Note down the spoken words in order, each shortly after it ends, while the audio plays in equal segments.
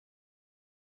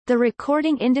The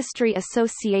Recording Industry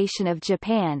Association of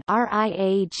Japan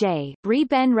 (RIAJ)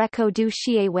 Riben Rekodu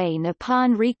Shiewei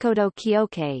Nippon Rikodo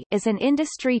Kyokai is an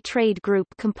industry trade group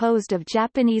composed of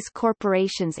Japanese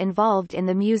corporations involved in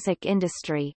the music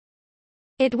industry.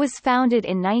 It was founded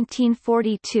in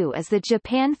 1942 as the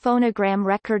Japan Phonogram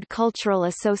Record Cultural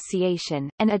Association,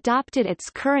 and adopted its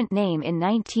current name in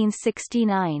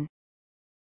 1969.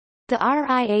 The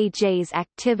RIAJ's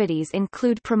activities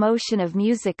include promotion of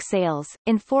music sales,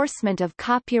 enforcement of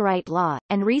copyright law,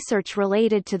 and research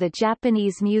related to the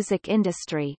Japanese music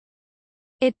industry.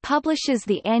 It publishes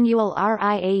the annual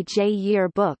RIAJ Year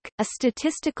Book, a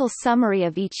statistical summary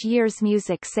of each year's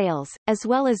music sales, as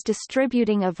well as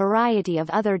distributing a variety of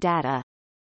other data.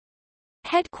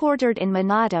 Headquartered in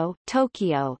Minato,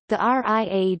 Tokyo, the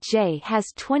RIAJ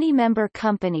has 20 member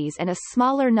companies and a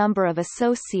smaller number of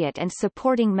associate and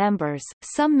supporting members.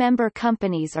 Some member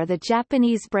companies are the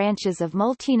Japanese branches of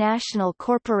multinational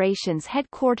corporations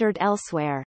headquartered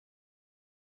elsewhere.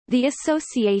 The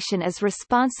association is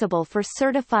responsible for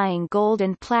certifying gold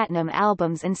and platinum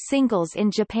albums and singles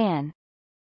in Japan.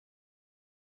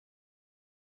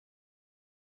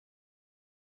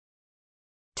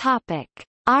 Topic: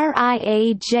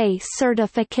 RIAJ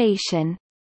certification.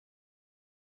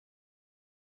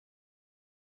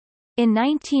 In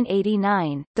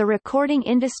 1989, the Recording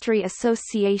Industry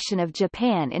Association of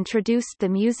Japan introduced the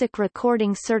music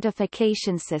recording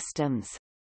certification systems.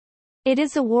 It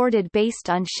is awarded based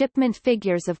on shipment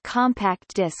figures of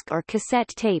compact disc or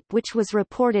cassette tape, which was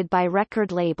reported by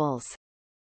record labels.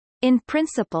 In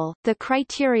principle, the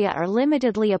criteria are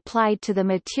limitedly applied to the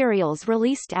materials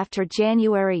released after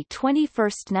January 21,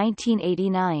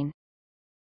 1989.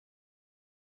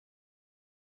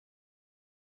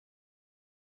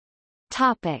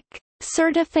 Topic: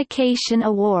 Certification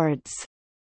awards.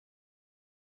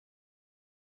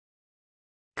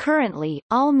 Currently,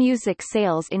 all music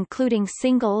sales including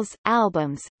singles,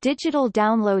 albums, digital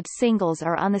download singles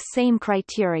are on the same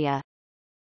criteria.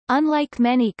 Unlike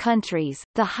many countries,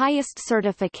 the highest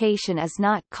certification is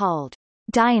not called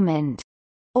diamond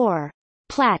or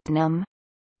platinum,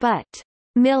 but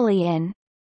million.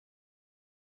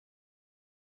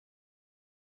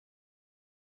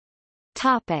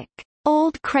 Topic: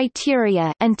 Old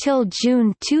criteria until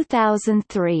June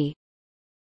 2003.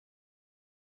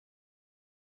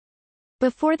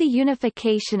 Before the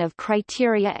unification of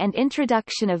criteria and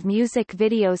introduction of music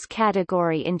videos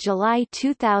category in July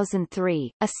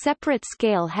 2003, a separate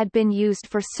scale had been used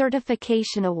for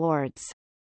certification awards.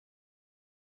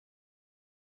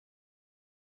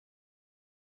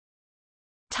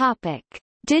 Topic: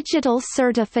 Digital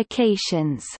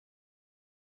certifications.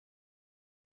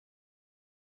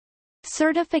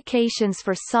 Certifications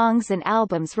for songs and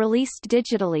albums released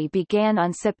digitally began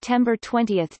on September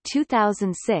 20,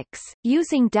 2006,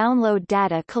 using download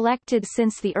data collected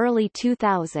since the early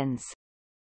 2000s.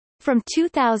 From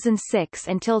 2006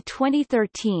 until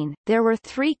 2013, there were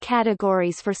three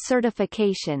categories for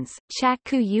certifications: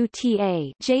 Chaku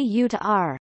Uta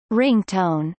J-Uta-R,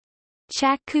 ringtone;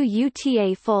 Chaku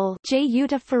Uta Full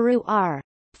J-Uta-Furu-R,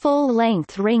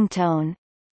 full-length ringtone,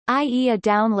 i.e. a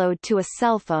download to a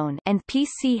cell phone, and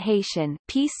PC Haitian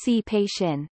PC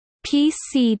Patient,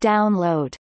 PC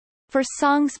download, for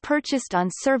songs purchased on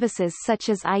services such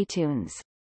as iTunes.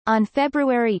 On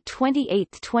February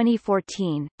 28,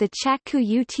 2014, the Chaku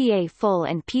Uta Full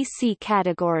and PC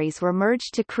categories were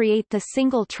merged to create the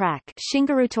single-track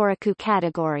Shingarutoraku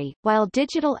category. While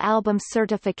digital album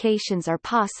certifications are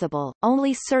possible,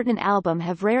 only certain albums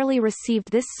have rarely received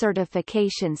this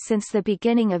certification since the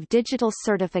beginning of digital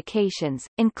certifications,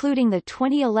 including the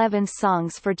 2011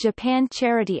 Songs for Japan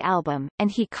charity album, and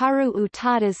Hikaru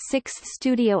Utada's sixth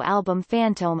studio album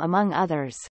Phantom, among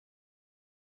others.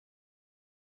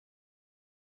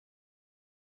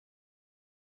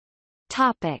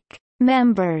 Topic: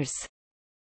 Members.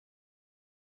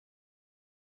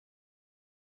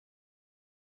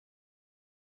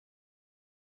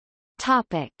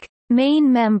 Topic: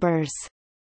 Main members.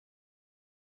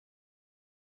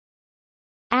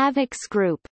 Avix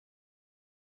Group,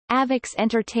 Avix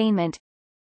Entertainment,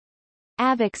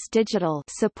 Avix Digital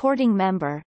supporting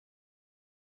member,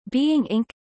 Being Inc.,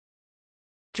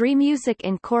 DreamMusic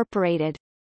Incorporated,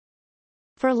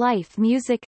 For Life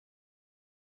Music,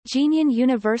 Genion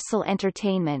Universal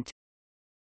Entertainment,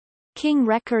 King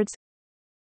Records,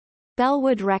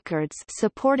 Bellwood Records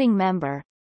supporting member,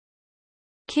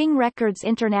 King Records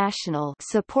International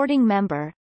supporting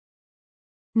member,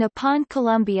 Nippon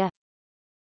Columbia,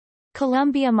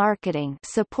 Columbia Marketing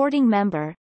supporting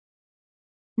member,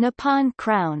 Nippon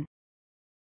Crown,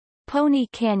 Pony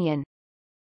Canyon,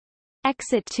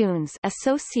 Exit Tunes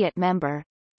associate member,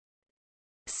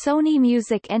 Sony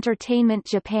Music Entertainment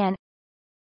Japan,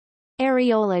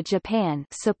 Ariola Japan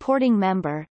supporting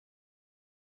member,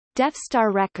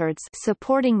 Defstar Records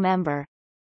supporting member,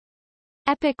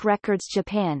 Epic Records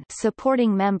Japan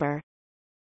supporting member,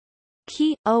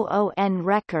 KOON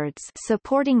Records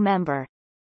supporting member,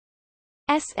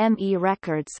 SME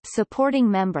Records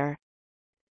supporting member,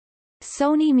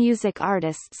 Sony Music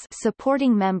Artists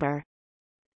supporting member,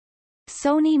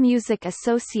 Sony Music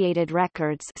Associated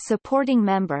Records supporting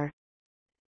member,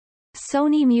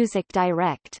 Sony Music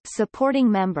Direct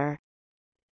supporting member,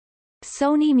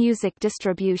 Sony Music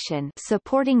Distribution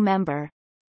supporting member,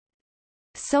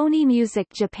 Sony Music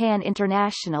Japan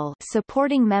International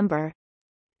supporting member,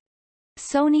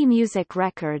 Sony Music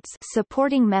Records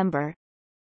supporting member,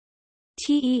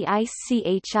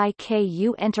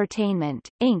 TEICHIKU Entertainment,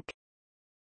 Inc.,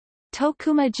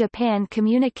 Tokuma Japan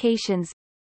Communications,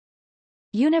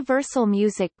 Universal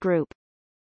Music Group,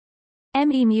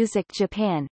 ME Music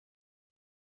Japan,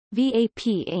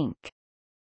 VAP Inc.,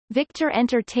 Victor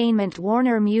Entertainment,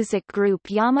 Warner Music Group,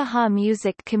 Yamaha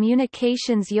Music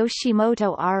Communications,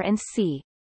 Yoshimoto R&C.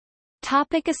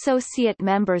 Topic: Associate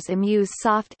members: Amuse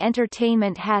Soft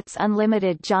Entertainment, Hats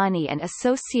Unlimited, Johnny and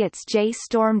Associates, J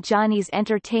Storm, Johnny's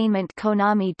Entertainment,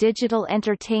 Konami Digital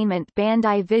Entertainment,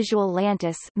 Bandai Visual,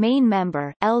 Lantis main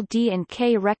member,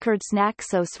 LD&K Records,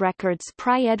 Naxos Records,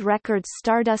 Pryed Records,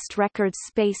 Stardust Records,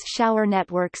 Space Shower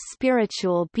Networks,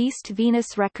 Spiritual Beast,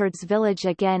 Venus Records, Village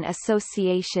Again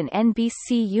Association,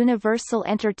 NBC Universal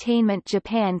Entertainment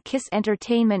Japan, Kiss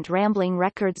Entertainment, Rambling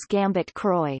Records, Gambit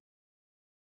Croy.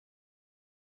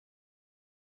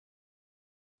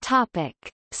 Topic: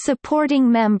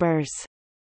 Supporting members.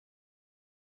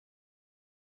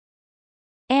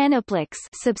 Aniplex,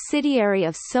 subsidiary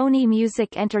of Sony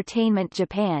Music Entertainment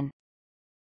Japan.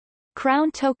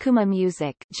 Crown Tokuma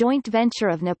Music, joint venture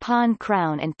of Nippon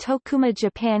Crown and Tokuma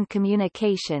Japan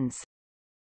Communications.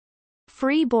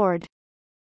 Freeboard,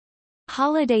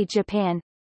 Holiday Japan,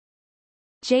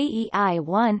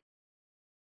 JEI1,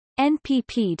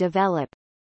 NPP Develop,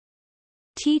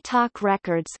 T-Talk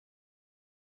Records,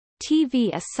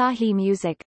 TV Asahi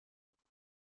Music,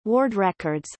 Ward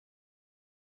Records,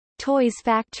 Toys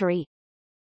Factory,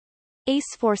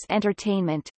 Aceforce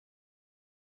Entertainment,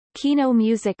 Kino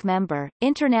Music member,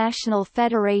 International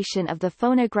Federation of the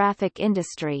Phonographic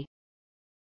Industry.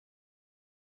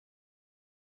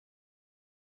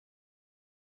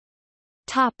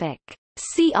 Topic.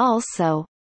 See also: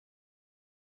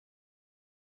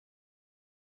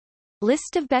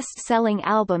 List of best-selling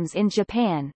albums in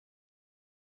Japan,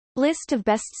 List of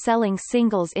best-selling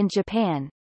singles in Japan,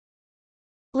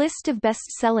 List of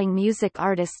best-selling music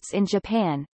artists in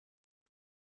Japan,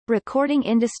 Recording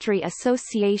Industry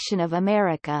Association of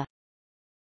America,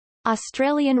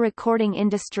 Australian Recording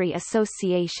Industry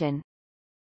Association,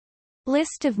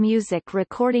 List of music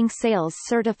recording sales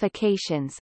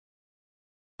certifications,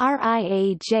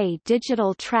 RIAJ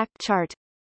Digital Track Chart,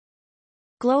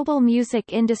 Global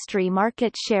Music Industry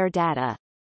Market Share Data.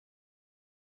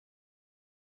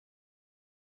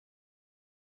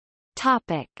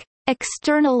 Topic: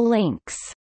 External links.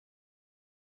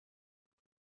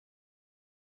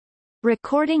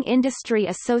 Recording Industry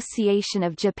Association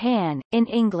of Japan, in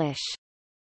English.